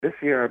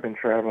year I've been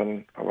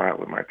traveling a lot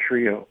with my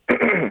trio,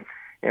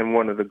 and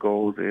one of the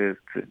goals is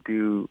to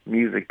do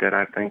music that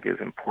I think is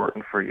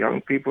important for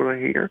young people to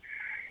hear,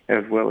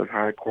 as well as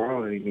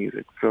high-quality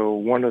music. So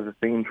one of the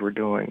themes we're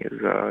doing is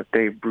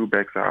Dave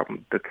Brubeck's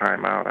album, the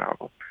Time Out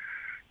album.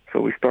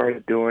 So we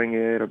started doing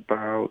it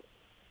about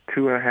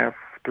 2.5,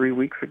 3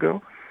 weeks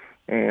ago,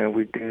 and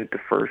we did the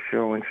first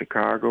show in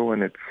Chicago,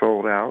 and it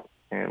sold out,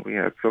 and we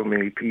had so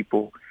many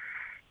people.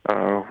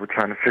 We're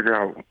trying to figure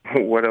out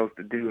what else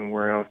to do and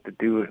where else to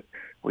do it.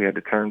 We had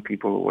to turn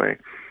people away.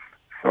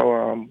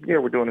 So,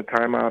 we're doing a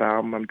Time Out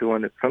album. I'm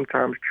doing it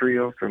sometimes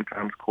trio,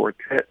 sometimes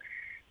quartet,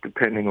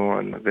 depending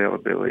on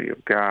availability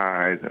of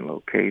guys and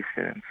location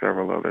and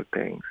several other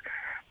things.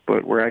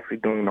 But we're actually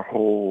doing the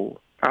whole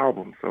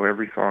album, so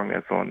every song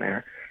that's on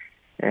there.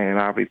 And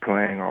I'll be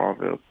playing all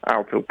the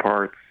alto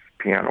parts,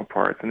 piano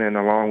parts, and then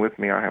along with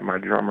me I have my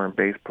drummer and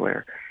bass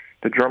player.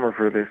 The drummer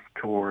for this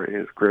tour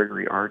is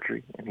Gregory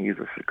Archery, and he's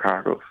a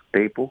Chicago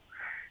staple.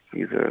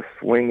 He's a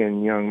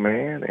swinging young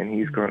man, and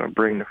he's going to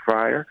bring the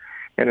fire.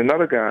 And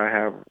another guy I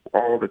have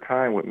all the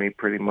time with me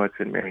pretty much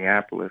in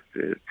Minneapolis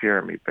is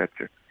Jeremy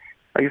Betcher.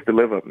 I used to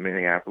live up in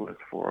Minneapolis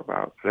for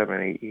about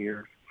 7, 8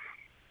 years.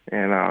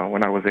 And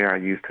when I was there, I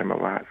used him a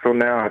lot. So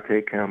now I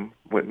take him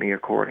with me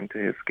according to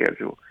his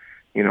schedule,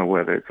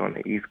 whether it's on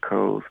the East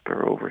Coast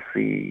or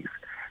overseas,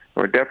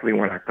 or definitely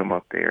when I come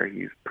up there,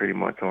 he's pretty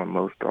much on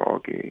most all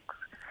gigs.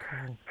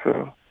 Cool.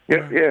 So,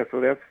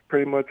 so that's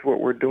pretty much what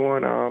we're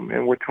doing.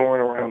 And we're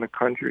touring around the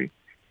country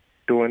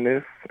doing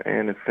this,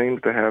 and it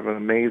seems to have an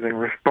amazing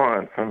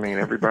response. I mean,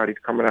 everybody's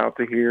coming out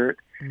to hear it,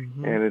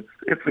 and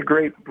it's a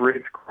great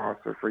bridge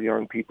crosser for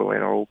young people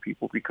and old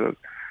people, because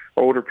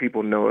older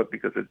people know it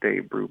because of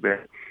Dave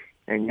Brubeck,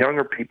 and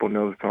younger people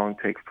know the song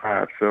Takes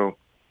 5. So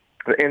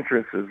the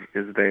interest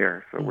is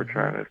there. So we're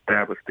trying to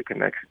establish the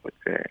connection with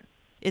jazz.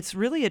 It's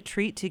really a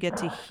treat to get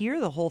to hear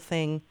the whole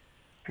thing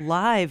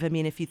live. I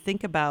mean, if you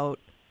think about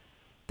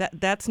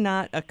that's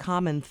not a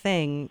common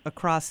thing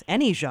across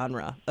any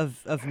genre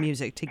of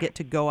music, to get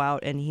to go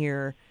out and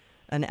hear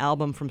an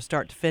album from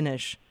start to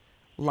finish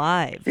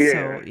live.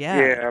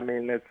 Yeah. I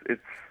mean,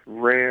 it's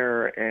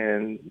rare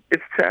and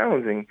it's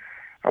challenging.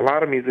 A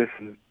lot of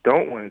musicians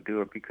don't want to do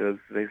it because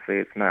they say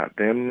it's not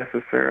them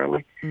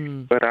necessarily.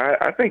 But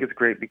I think it's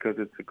great because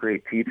it's a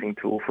great teaching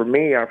tool. For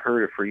me, I've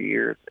heard it for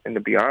years, and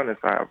to be honest,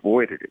 I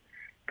avoided it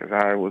because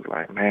I was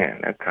like,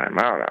 man, that Time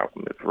Out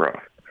album is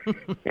rough.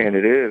 And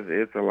it is.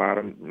 It's a lot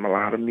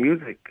of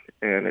music,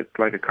 and it's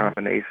like a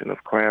combination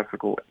of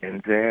classical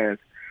and jazz.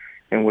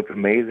 And what's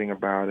amazing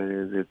about it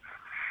is it's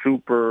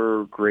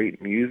super great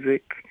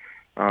music.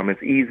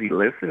 It's easy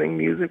listening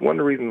music. One of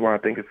the reasons why I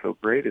think it's so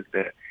great is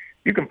that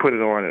you can put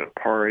it on at a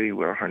party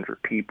with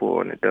 100 people,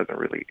 and it doesn't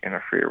really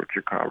interfere with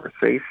your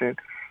conversation.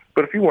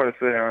 But if you want to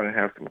sit down and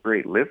have some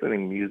great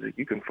listening music,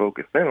 you can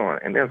focus in on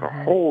it. And there's a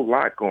whole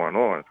lot going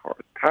on as far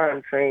as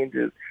time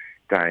changes,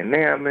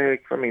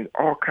 dynamics,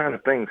 all kind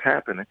of things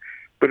happening.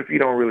 But if you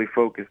don't really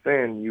focus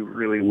in, you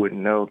really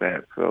wouldn't know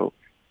that. So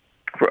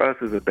for us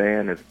as a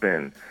band, it's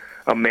been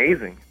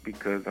amazing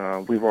because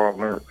we've all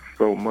learned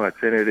so much,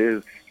 and it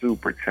is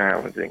super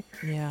challenging.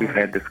 Yeah. We've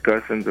had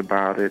discussions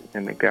about it,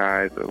 and the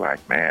guys are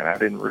like, man, I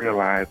didn't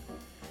realize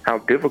how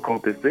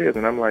difficult this is.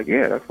 And I'm like,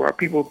 yeah, that's why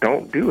people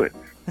don't do it.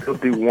 They'll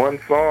do one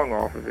song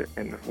off of it,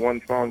 and the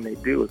one song they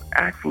do is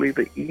actually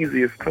the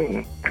easiest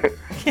tune.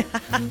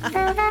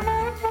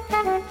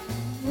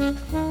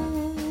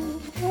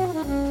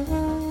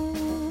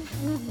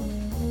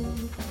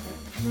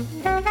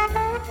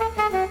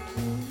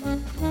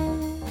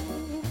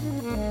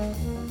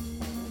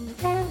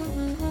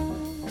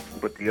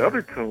 But the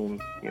other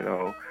tunes,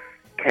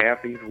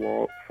 Kathy's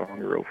Waltz, song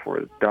he wrote for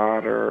his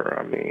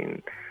daughter,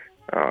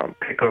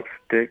 Pick Up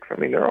Sticks,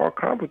 they're all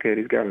complicated.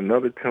 He's got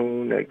another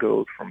tune that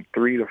goes from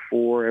 3 to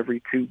 4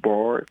 every 2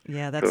 bars.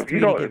 Yeah, that's so 3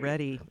 to get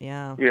ready.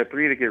 Yeah. Yeah,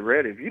 3 to get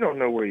ready. If you don't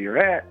know where you're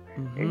at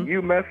and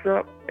you mess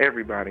up,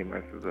 everybody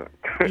messes up.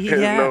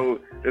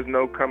 There's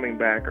no coming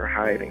back or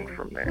hiding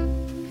from that.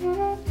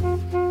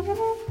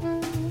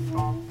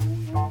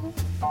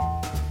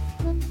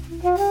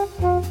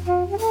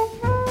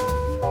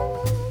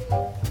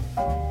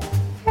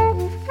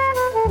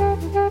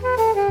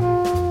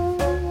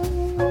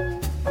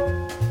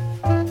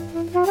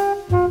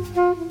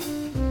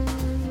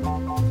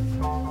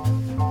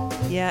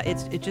 Yeah,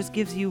 it just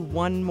gives you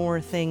one more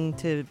thing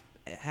to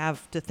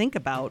have to think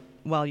about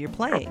while you're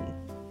playing.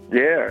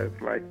 Yeah,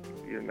 it's like,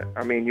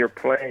 you're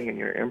playing and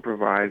you're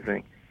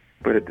improvising,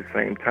 but at the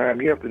same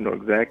time, you have to know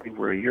exactly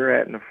where you're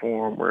at in the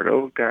form, where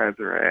those guys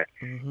are at,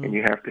 and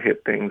you have to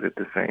hit things at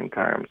the same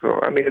time. So,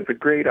 it's a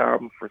great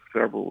album for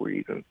several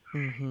reasons,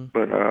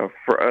 but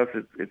for us,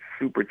 it's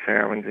super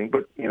challenging.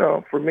 But,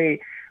 for me,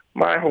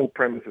 my whole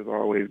premise has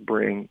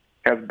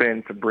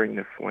been to bring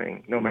the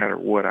swing, no matter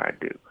what I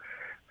do.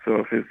 So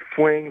if it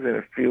swings and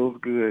it feels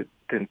good,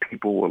 then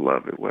people will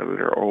love it, whether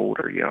they're old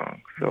or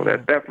young. So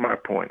that's my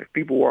point. If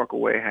people walk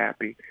away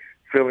happy,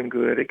 feeling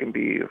good, it can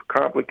be as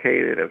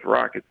complicated as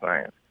rocket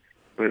science.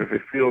 But if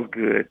it feels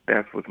good,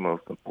 that's what's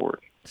most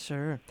important.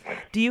 Sure.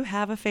 Do you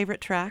have a favorite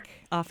track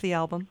off the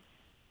album?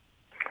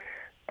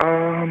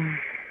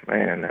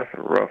 Man, that's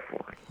a rough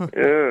one.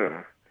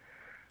 Yeah.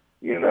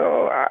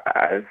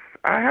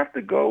 I have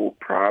to go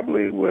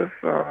probably with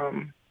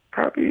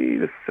probably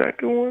the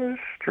second one,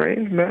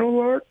 Strange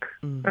Meadowlark,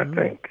 I Mm-hmm.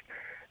 think.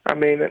 I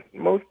mean,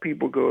 most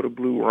people go to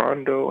Blue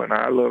Rondo, and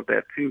I love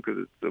that too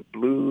because it's the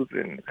blues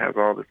and it has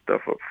all the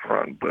stuff up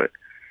front. But,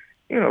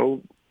 you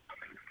know,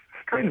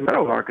 Strange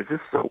Meadowlark is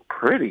just so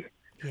pretty.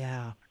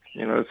 Yeah.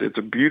 It's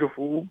a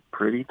beautiful,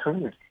 pretty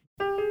tune.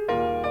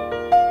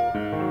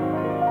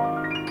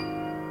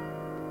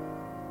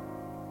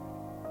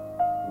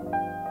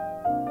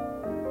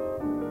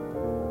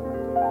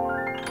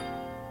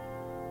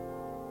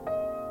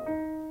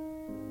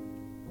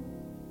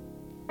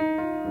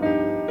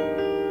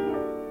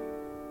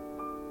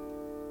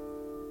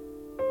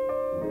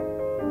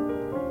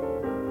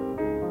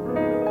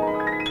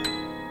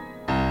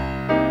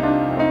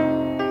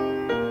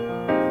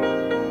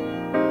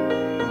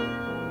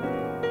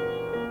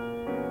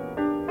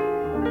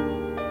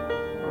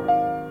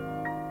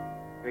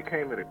 It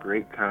came at a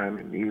great time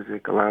in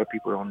music. A lot of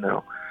people don't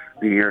know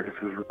the year this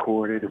was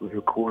recorded. It was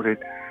recorded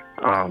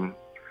um,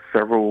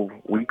 several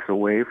weeks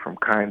away from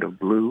Kind of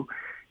Blue.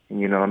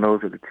 And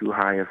those are the two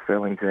highest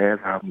selling jazz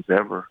albums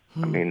ever. I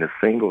Hmm. mean, the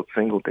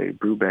single Dave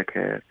Brubeck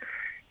had.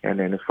 And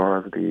then as far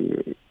as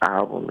the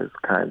album is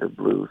Kind of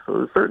Blue. So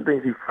there's certain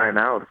things you find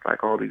out. It's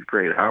like all these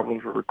great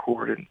albums were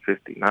recorded in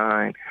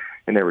 '59,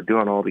 and they were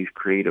doing all these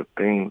creative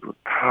things with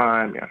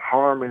time and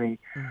harmony.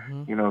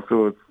 Mm-hmm.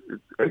 So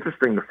it's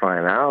interesting to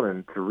find out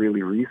and to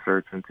really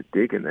research and to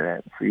dig into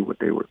that and see what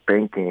they were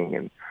thinking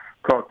and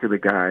talk to the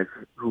guys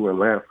who were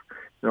left.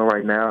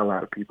 Right now a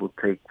lot of people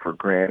take for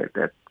granted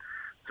that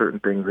certain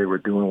things they were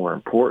doing were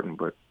important,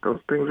 but those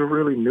things are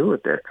really new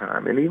at that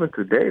time. And even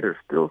today, they're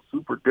still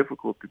super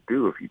difficult to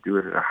do if you do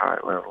it at a high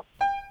level.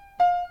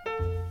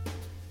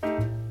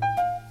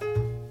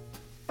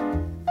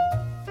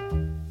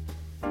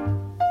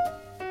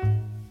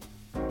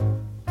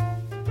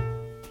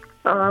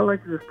 I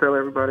like to just tell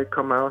everybody,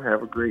 come out,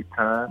 have a great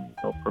time.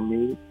 For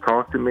me,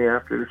 talk to me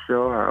after the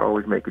show. I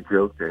always make a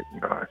joke that,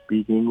 I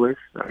speak English,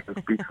 I can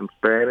speak some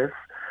Spanish.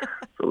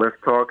 So let's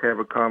talk, have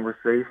a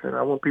conversation.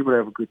 I want people to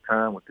have a good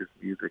time with this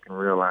music and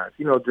realize,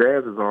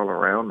 jazz is all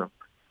around them.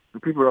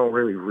 And people don't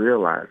really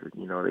realize it.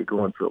 They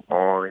go into a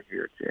mall, they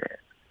hear jazz.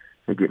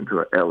 They get into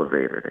an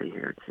elevator, they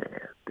hear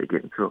jazz. They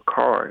get into a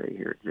car, they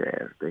hear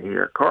jazz. They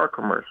hear a car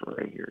commercial,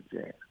 they hear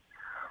jazz.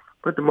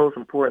 But the most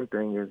important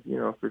thing is,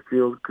 if it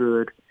feels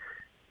good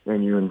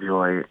and you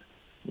enjoy it,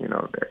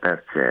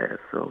 that's jazz.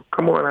 So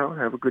come on out,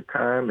 have a good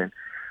time. And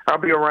I'll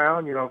be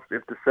around,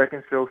 if the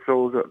second show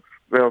sells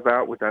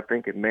out, which I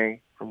think it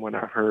may, from what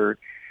I've heard.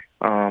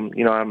 I'm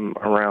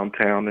around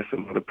town. There's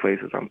some other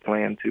places I'm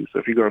playing too. So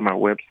if you go to my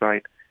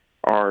website,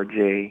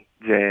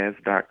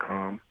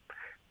 rjjazz.com,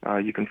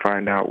 you can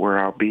find out where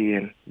I'll be,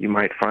 and you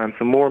might find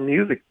some more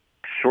music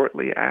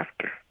shortly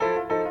after.